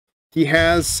he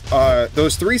has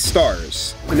those 3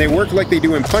 stars, and they work like they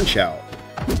do in Punch-Out,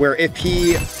 where if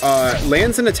he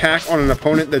lands an attack on an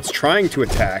opponent that's trying to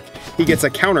attack, he gets a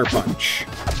counter punch.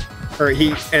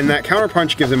 And that counter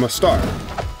punch gives him a star.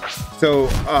 So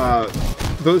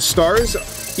those stars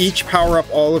each power up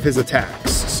all of his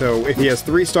attacks. So if he has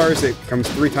 3 stars, it becomes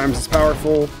 3 times as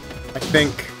powerful, I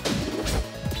think.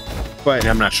 But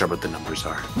I'm not sure what the numbers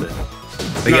are, but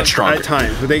they get stronger at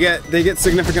times. But they get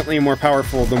significantly more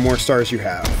powerful the more stars you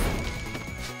have.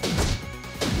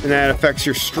 And that affects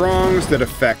your strongs, that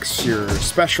affects your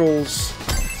specials.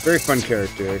 Very fun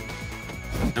character.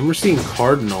 And we're seeing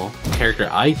Cardinal, a character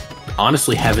I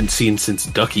honestly haven't seen since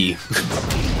Ducky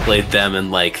played them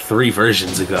in like 3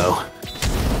 versions ago.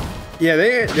 Yeah,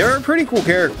 they're a pretty cool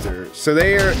character. So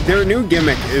their new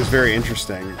gimmick is very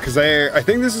interesting, because I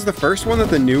think this is the first one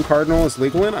that the new Cardinal is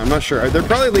legal in. I'm not sure. They're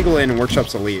probably legal in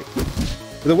Workshop's Elite.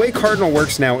 But the way Cardinal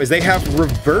works now is they have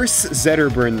reverse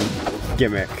Zetterburn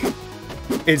gimmick.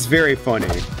 It's very funny.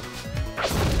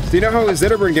 So you know how a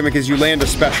Zetterburn gimmick is you land a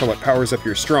special that powers up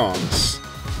your strongs.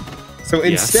 So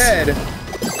instead,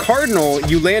 Cardinal,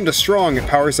 you land a strong, it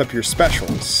powers up your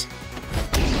specials.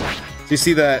 So you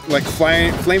see that like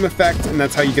flame effect, and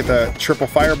that's how you get the triple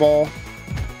fireball.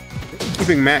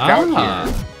 Keeping Mac out here.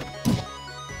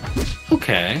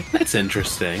 Okay, that's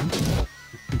interesting.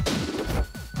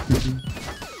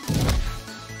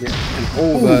 Yeah,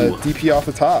 and DP off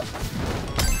the top.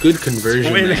 Good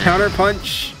conversion. And counter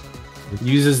punch.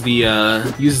 Uses the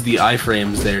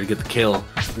iframes there to get the kill.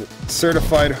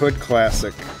 Certified Hood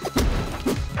classic.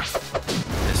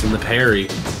 Missing the parry.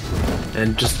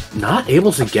 And just not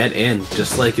able to get in,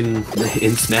 just like in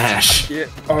Smash. Yeah.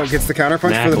 Oh, gets the counter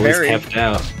punch for the parry. Kept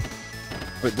out.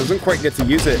 But doesn't quite get to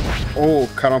use it. Oh,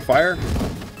 caught on fire.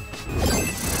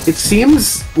 It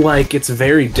seems like it's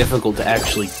very difficult to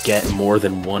actually get more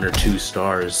than 1 or 2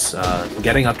 stars.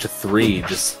 Getting up to 3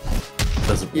 just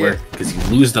doesn't work, because you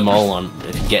lose them all on.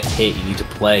 If you get hit, you need to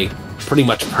play pretty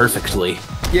much perfectly.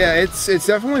 Yeah, it's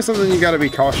definitely something you got to be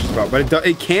cautious about, but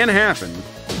it can happen.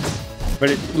 But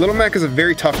Little Mac is a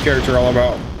very tough character, all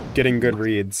about getting good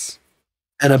reads.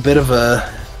 And a bit of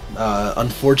a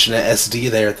unfortunate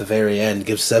SD there at the very end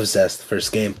gives Sevsdast the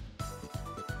first game.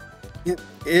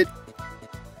 It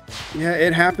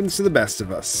happens to the best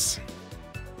of us.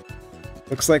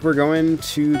 Looks like we're going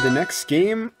to the next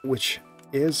game, which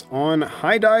is on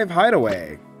High Dive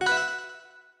Hideaway.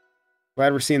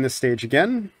 Glad we're seeing this stage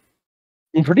again.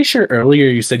 I'm pretty sure earlier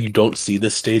you said you don't see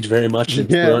this stage very much.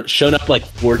 It's shown up like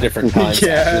 4 different times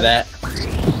after that.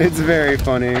 It's very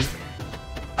funny.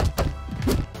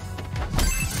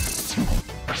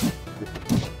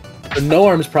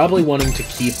 NoArms probably wanting to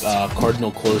keep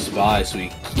Cardinal close by so he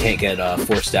can't get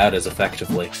forced out as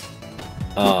effectively.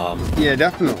 Yeah,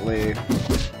 definitely.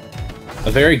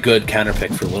 A very good counter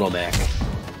pick for Little Mac.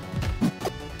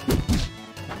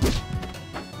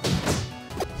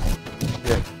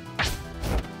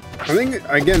 I think,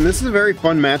 again, this is a very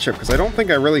fun matchup, because I don't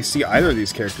think I really see either of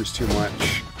these characters too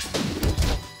much.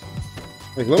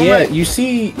 Like, Mac, you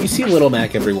see Little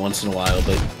Mac every once in a while,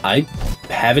 but I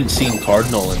haven't seen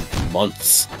Cardinal in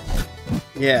months.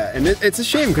 Yeah, and it's a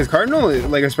shame, because Cardinal,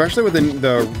 like, especially with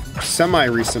the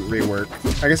semi-recent rework,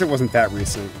 I guess it wasn't that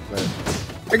recent, but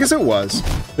I guess it was.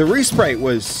 The resprite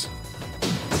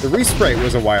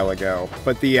was a while ago,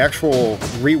 but the actual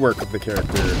rework of the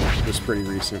character was pretty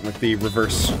recent, with the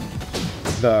reverse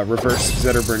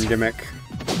Zetterburn gimmick.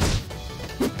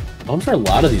 Going for a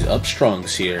lot of these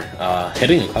upstrongs here,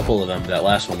 hitting a couple of them, that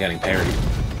last one getting parried.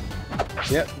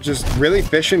 Yep, just really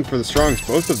fishing for the strongs,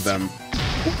 both of them.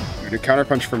 A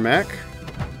counterpunch for Mac.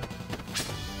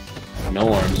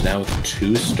 NoArms now with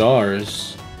 2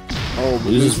 stars. Oh,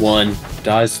 loses 1,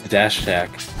 dies to the dash attack.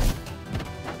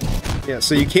 Yeah,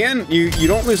 so you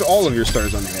don't lose all of your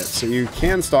stars on hit, so you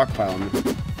can stockpile them.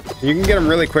 You can get them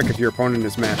really quick if your opponent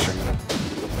is mashing.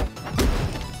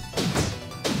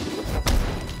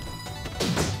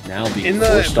 Now being in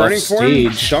the burning form,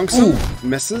 dunks him,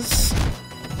 misses.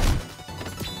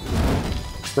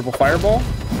 Triple fireball.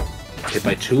 Hit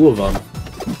by 2 of them.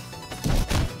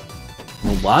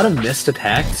 A lot of missed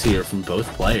attacks here from both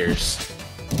players.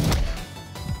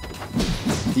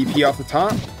 DP off the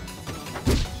top.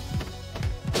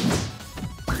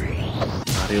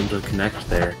 Not able to connect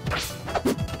there.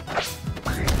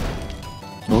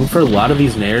 Going for a lot of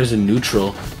these nairs in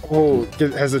neutral. Oh,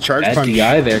 has a charge punch. That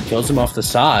DI there kills him off the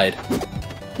side.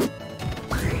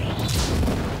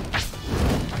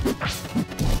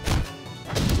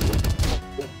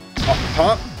 Off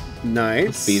top.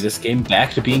 Nice. See this game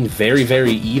back to being very,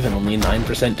 very even. Only a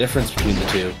 9% difference between the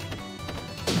two.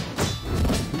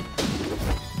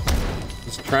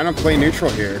 Just trying to play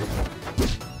neutral here.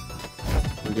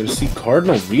 We're gonna see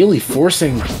Cardinal really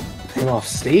forcing him off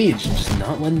stage and just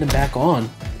not letting him back on.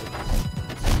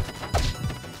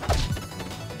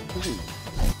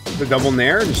 The double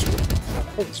nair just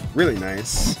it's really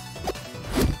nice.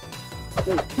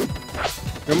 He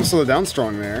almost saw the down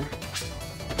strong there.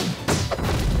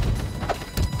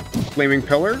 Flaming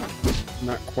pillar,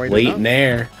 not quite Late enough.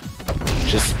 nair,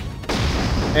 just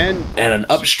and an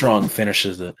up strong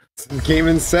finishes it. Game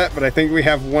and set, but I think we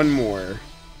have one more.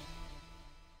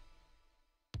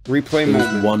 Replay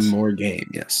moment. One more game,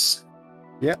 yes.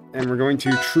 Yep, and we're going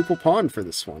to triple pawn for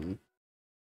this one.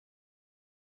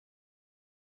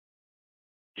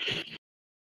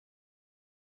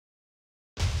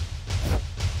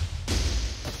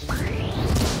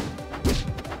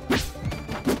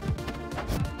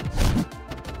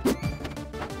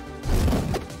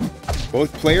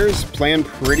 Both players playing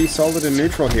pretty solid and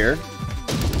neutral here.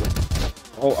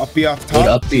 Oh, up B off top. Good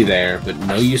up B there, but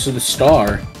no use of the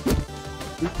star.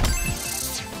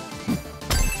 It's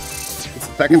the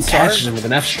second star. Catches him with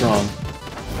an F strong.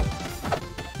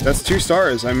 That's 2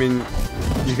 stars. I mean,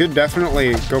 you could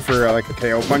definitely go for like a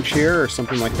KO punch here or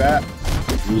something like that.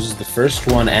 Loses the first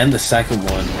one and the second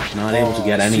one. Not able to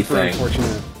get anything. Super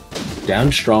unfortunate.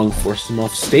 Down strong forced him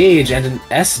off stage and an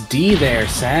SD there,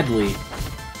 sadly.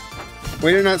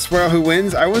 Way to not spoil who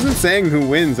wins. I wasn't saying who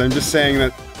wins. I'm just saying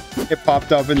that it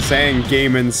popped up and saying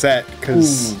game and set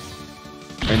because.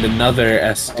 And another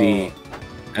SD.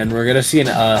 And we're gonna see a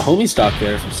homie stock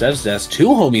there from Sevsdast. 2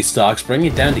 homie stocks,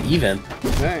 bringing it down to even.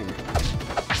 Dang.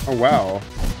 Oh wow.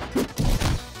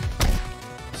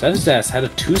 Sevsdast had a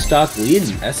 2 stock lead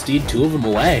and SD'd 2 of them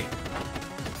away.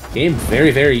 Game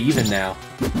very, very even now.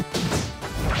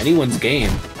 Anyone's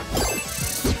game.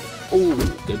 Oh,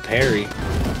 good parry.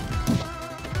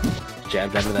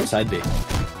 Jabbed out of that side B.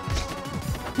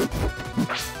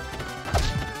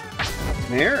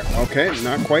 There. Okay,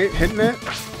 not quite hitting it.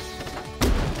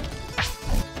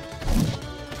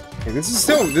 Okay, this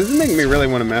is making me really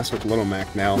want to mess with Little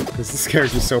Mac now because this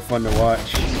character's so fun to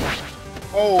watch.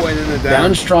 Oh, and then the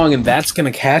Down strong, and that's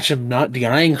gonna catch him not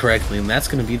DIing correctly, and that's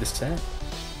gonna be the set.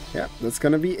 Yeah, that's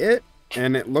gonna be it.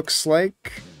 And it looks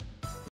like